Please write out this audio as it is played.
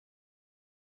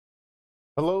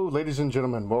Hello, ladies and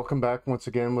gentlemen. Welcome back once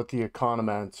again with the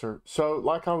Economancer. So,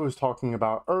 like I was talking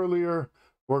about earlier,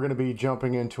 we're going to be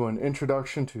jumping into an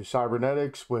introduction to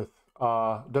cybernetics with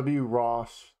W.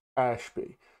 Ross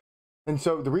Ashby. And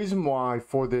so the reason why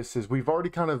for this is we've already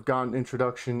kind of gotten an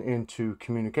introduction into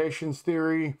communications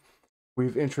theory.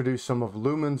 We've introduced some of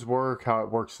Luhmann's work, how it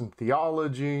works in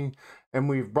theology, and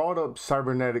we've brought up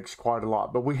cybernetics quite a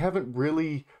lot, but we haven't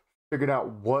really figured out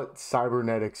what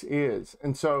cybernetics is.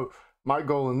 And so my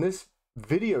goal in this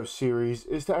video series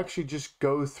is to actually just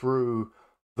go through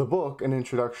the book, An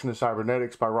Introduction to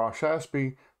Cybernetics by Ross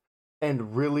Ashby,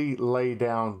 and really lay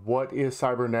down what is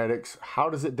cybernetics, how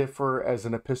does it differ as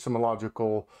an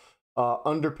epistemological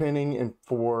underpinning and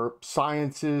for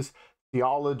sciences,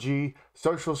 theology,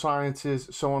 social sciences,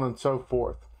 so on and so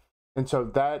forth. And so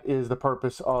that is the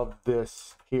purpose of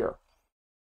this here.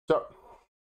 So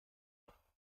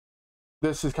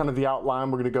this is kind of the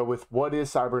outline. We're going to go with what is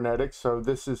cybernetics. So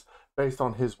this is based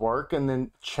on his work, and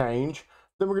then change.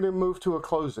 Then we're going to move to a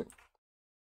closing.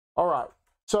 All right.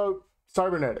 So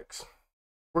cybernetics.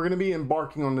 We're going to be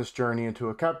embarking on this journey into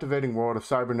a captivating world of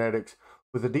cybernetics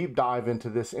with a deep dive into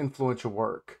this influential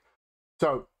work.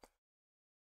 So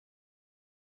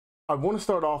I want to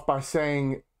start off by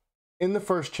saying in the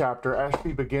first chapter,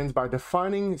 Ashby begins by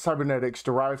defining cybernetics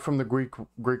derived from the Greek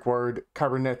word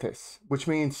kybernetes, which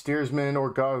means steersman or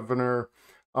governor.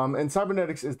 And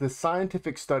cybernetics is the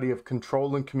scientific study of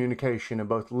control and communication in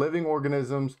both living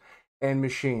organisms and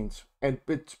machines. And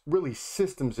it's really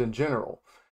systems in general.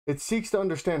 It seeks to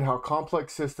understand how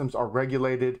complex systems are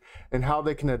regulated and how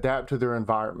they can adapt to their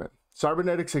environment.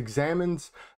 Cybernetics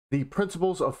examines the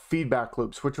principles of feedback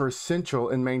loops, which are essential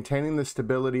in maintaining the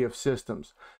stability of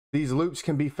systems. These loops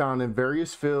can be found in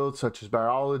various fields such as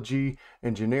biology,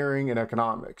 engineering, and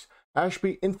economics.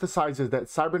 Ashby emphasizes that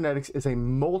cybernetics is a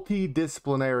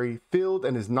multidisciplinary field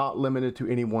and is not limited to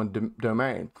any one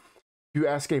domain. If you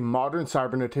ask a modern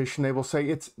cybernetician, they will say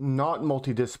it's not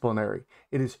multidisciplinary.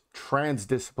 It is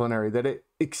transdisciplinary, that it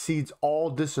exceeds all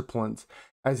disciplines,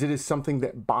 as it is something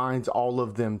that binds all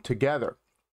of them together.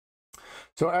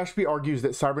 So Ashby argues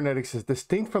that cybernetics is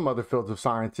distinct from other fields of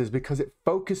sciences because it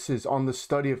focuses on the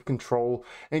study of control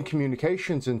and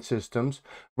communications in systems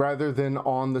rather than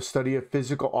on the study of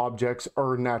physical objects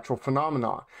or natural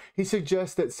phenomena. He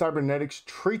suggests that cybernetics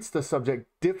treats the subject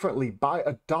differently by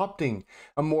adopting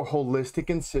a more holistic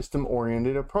and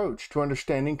system-oriented approach to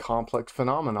understanding complex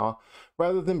phenomena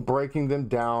rather than breaking them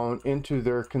down into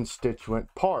their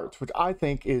constituent parts, which I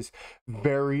think is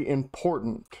very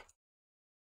important.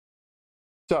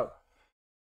 So,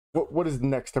 what is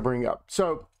next to bring up?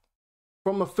 So,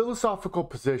 from a philosophical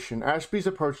position, Ashby's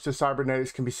approach to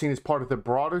cybernetics can be seen as part of the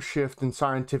broader shift in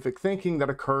scientific thinking that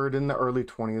occurred in the early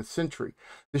 20th century.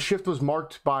 The shift was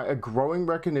marked by a growing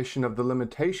recognition of the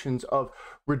limitations of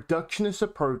reductionist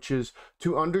approaches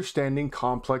to understanding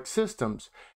complex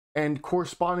systems, and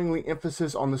correspondingly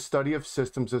emphasis on the study of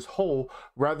systems as whole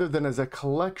rather than as a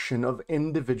collection of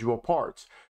individual parts.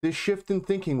 This shift in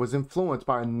thinking was influenced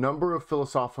by a number of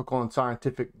philosophical and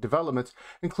scientific developments,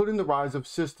 including the rise of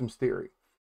systems theory.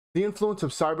 The influence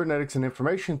of cybernetics and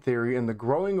information theory and the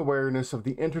growing awareness of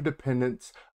the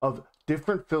interdependence of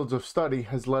different fields of study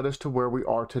has led us to where we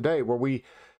are today,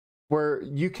 where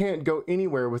you can't go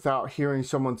anywhere without hearing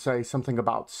someone say something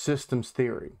about systems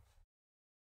theory.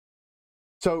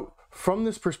 So, from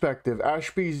this perspective,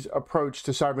 Ashby's approach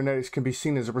to cybernetics can be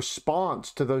seen as a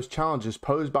response to those challenges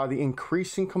posed by the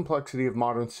increasing complexity of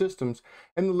modern systems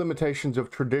and the limitations of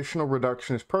traditional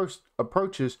reductionist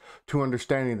approaches to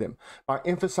understanding them. By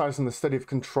emphasizing the study of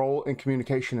control and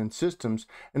communication in systems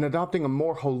and adopting a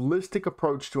more holistic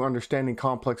approach to understanding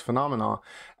complex phenomena,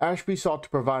 Ashby sought to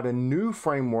provide a new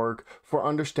framework for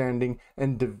understanding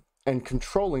and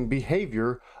controlling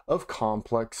behavior of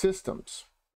complex systems.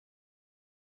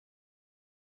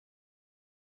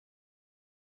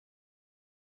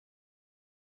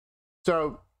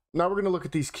 So now we're going to look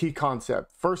at these key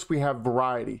concepts. First, we have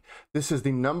variety. This is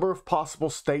the number of possible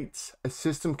states a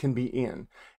system can be in.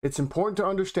 It's important to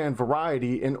understand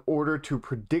variety in order to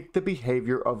predict the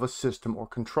behavior of a system or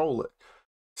control it.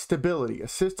 Stability. A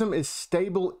system is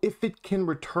stable if it can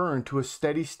return to a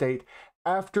steady state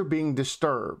after being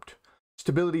disturbed.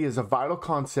 Stability is a vital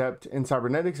concept in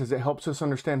cybernetics as it helps us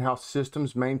understand how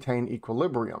systems maintain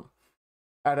equilibrium.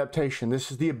 Adaptation. This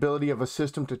is the ability of a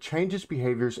system to change its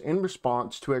behaviors in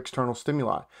response to external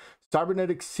stimuli.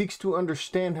 Cybernetics seeks to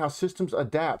understand how systems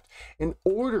adapt in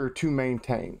order to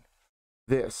maintain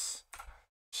this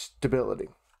stability.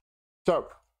 So,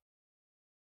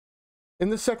 In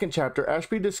the second chapter,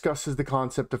 Ashby discusses the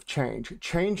concept of change.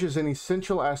 Change is an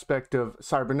essential aspect of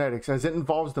cybernetics as it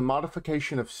involves the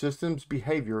modification of systems'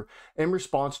 behavior in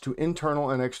response to internal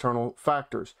and external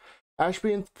factors.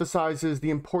 Ashby emphasizes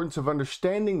the importance of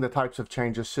understanding the types of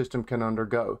change a system can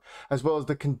undergo, as well as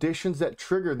the conditions that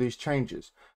trigger these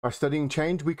changes. By studying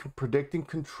change, we can predict and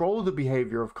control the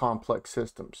behavior of complex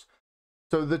systems.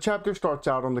 So the chapter starts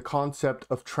out on the concept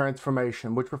of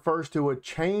transformation, which refers to a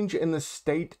change in the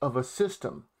state of a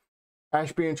system.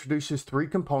 Ashby introduces three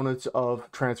components of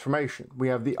transformation. We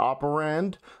have the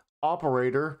operand,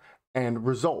 operator, and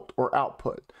result or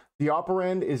output. The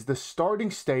operand is the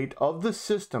starting state of the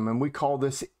system, and we call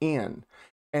this N.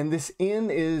 And this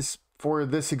N is, for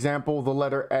this example, the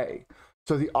letter A.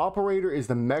 So the operator is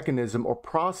the mechanism or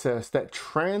process that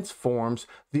transforms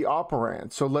the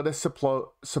operand. So let us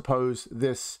suppose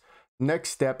this next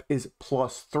step is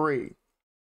 +3.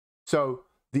 So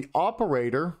the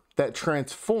operator that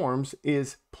transforms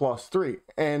is +3,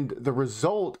 and the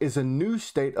result is a new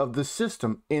state of the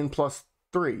system, N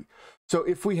 +3. So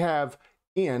if we have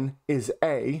N is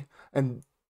A, and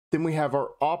then we have our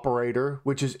operator,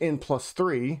 which is N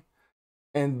 +3,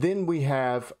 and then we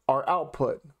have our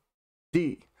output,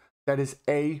 D. That is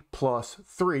A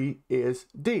 +3 is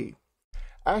D.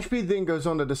 Ashby then goes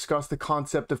on to discuss the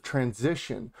concept of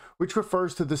transition, which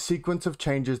refers to the sequence of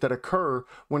changes that occur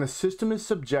when a system is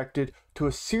subjected to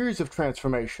a series of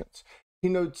transformations. He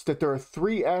notes that there are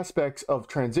three aspects of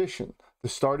transition: the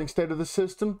starting state of the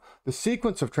system, the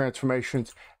sequence of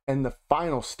transformations, and the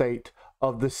final state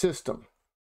of the system.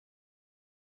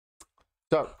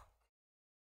 So,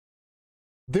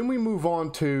 then we move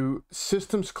on to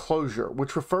systems closure,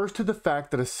 which refers to the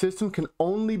fact that a system can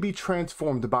only be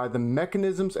transformed by the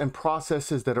mechanisms and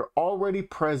processes that are already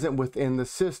present within the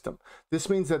system. This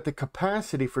means that the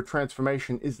capacity for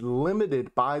transformation is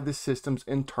limited by the system's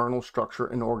internal structure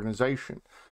and organization.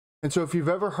 And so if you've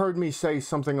ever heard me say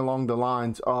something along the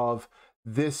lines of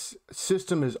this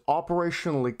system is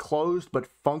operationally closed but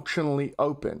functionally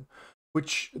open,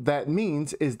 which that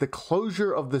means is the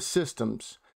closure of the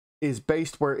systems is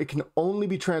based where it can only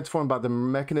be transformed by the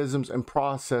mechanisms and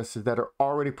processes that are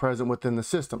already present within the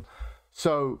system.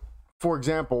 So, for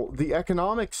example, the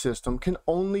economic system can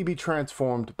only be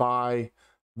transformed by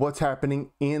what's happening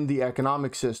in the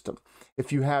economic system.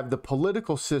 If you have the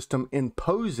political system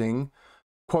imposing,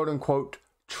 quote unquote,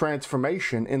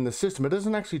 transformation in the system, it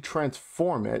doesn't actually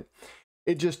transform it.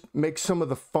 It just makes some of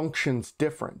the functions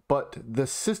different. But the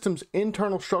system's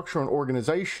internal structure and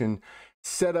organization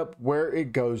set up where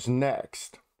it goes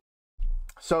next.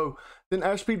 So then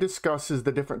Ashby discusses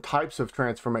the different types of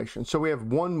transformation. So we have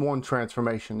 1-1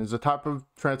 transformation is a type of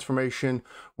transformation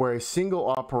where a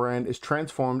single operand is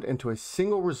transformed into a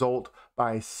single result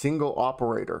by a single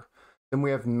operator. Then we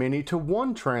have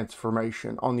many-to-one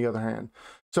transformation on the other hand.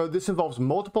 So this involves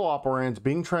multiple operands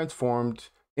being transformed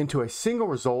into a single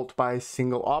result by a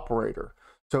single operator.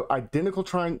 So identical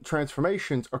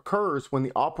transformations occurs when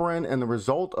the operand and the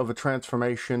result of a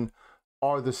transformation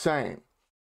are the same.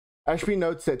 Ashby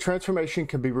notes that transformation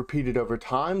can be repeated over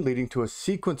time, leading to a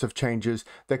sequence of changes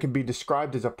that can be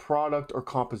described as a product or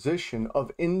composition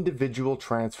of individual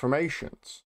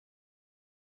transformations.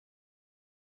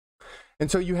 And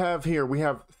so you have here, we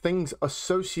have things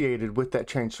associated with that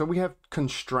change. So we have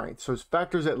constraints, so it's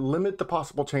factors that limit the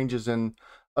possible changes in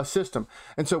a system.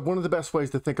 And so one of the best ways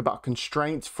to think about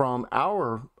constraints from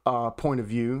our point of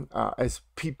view as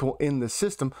people in the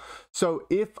system. So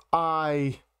if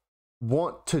I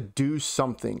want to do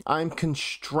something, I'm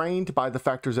constrained by the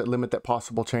factors that limit that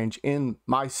possible change in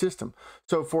my system.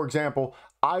 So for example,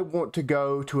 I want to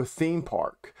go to a theme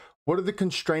park. What are the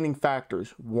constraining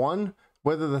factors? 1,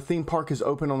 whether the theme park is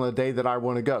open on the day that I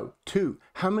want to go. 2,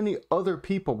 how many other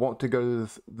people want to go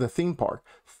to the theme park.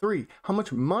 3, how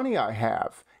much money I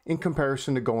have in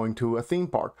comparison to going to a theme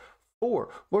park. 4,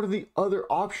 what are the other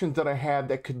options that I have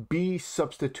that could be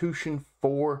substitution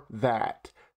for that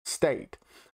state?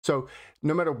 So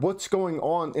no matter what's going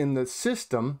on in the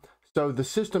system, so the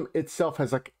system itself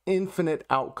has like infinite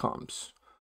outcomes,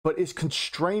 but is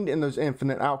constrained in those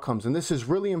infinite outcomes. And this is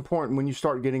really important when you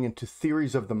start getting into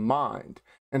theories of the mind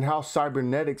and how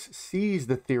cybernetics sees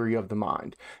the theory of the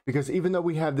mind. Because even though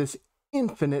we have this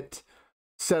infinite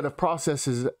set of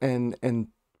processes and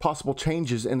possible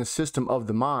changes in the system of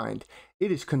the mind,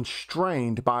 it is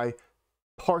constrained by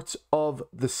parts of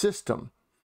the system.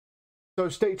 So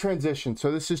state transition.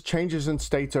 So this is changes in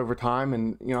states over time.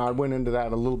 And, you know, I went into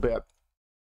that a little bit.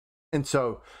 And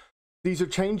so these are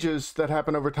changes that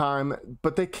happen over time,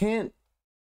 but they can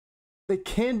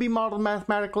be modeled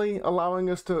mathematically, allowing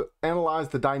us to analyze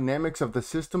the dynamics of the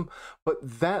system. But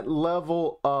that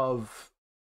level of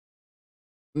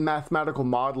mathematical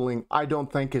modeling, I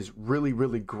don't think is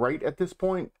really great at this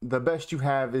point. The best you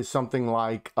have is something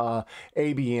like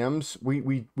ABMs.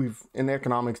 We've in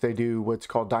economics, they do what's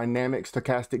called dynamic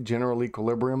stochastic general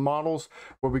equilibrium models,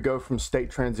 where we go from state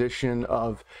transition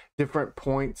of different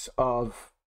points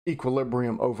of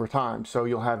equilibrium over time. So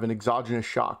you'll have an exogenous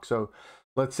shock. So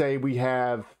let's say we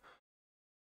have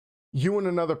you and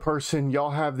another person,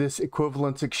 y'all have this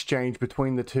equivalence exchange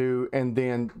between the two, and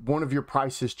then one of your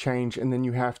prices change, and then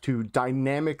you have to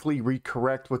dynamically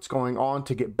recorrect what's going on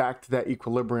to get back to that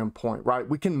equilibrium point, right?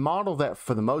 We can model that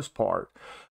for the most part,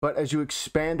 but as you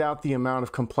expand out the amount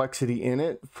of complexity in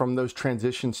it from those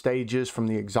transition stages, from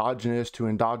the exogenous to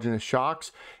endogenous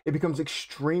shocks, it becomes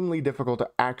extremely difficult to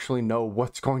actually know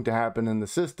what's going to happen in the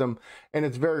system, and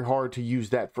it's very hard to use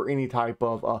that for any type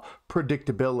of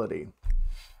predictability.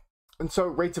 And so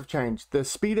rates of change, the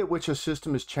speed at which a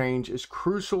system is changed is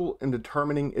crucial in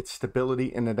determining its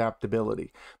stability and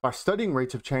adaptability. By studying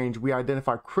rates of change, we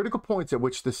identify critical points at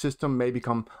which the system may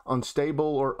become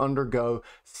unstable or undergo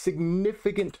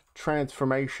significant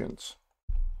transformations.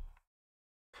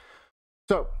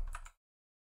 So,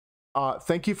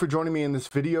 thank you for joining me in this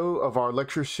video of our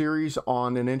lecture series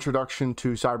on an introduction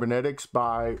to cybernetics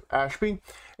by Ashby.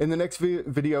 In the next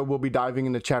video, we'll be diving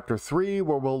into chapter 3,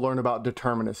 where we'll learn about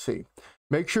determinacy.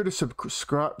 Make sure to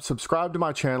subscribe to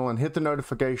my channel and hit the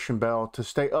notification bell to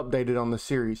stay updated on the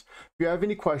series. If you have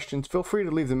any questions, feel free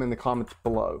to leave them in the comments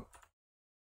below.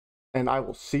 And I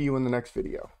will see you in the next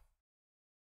video.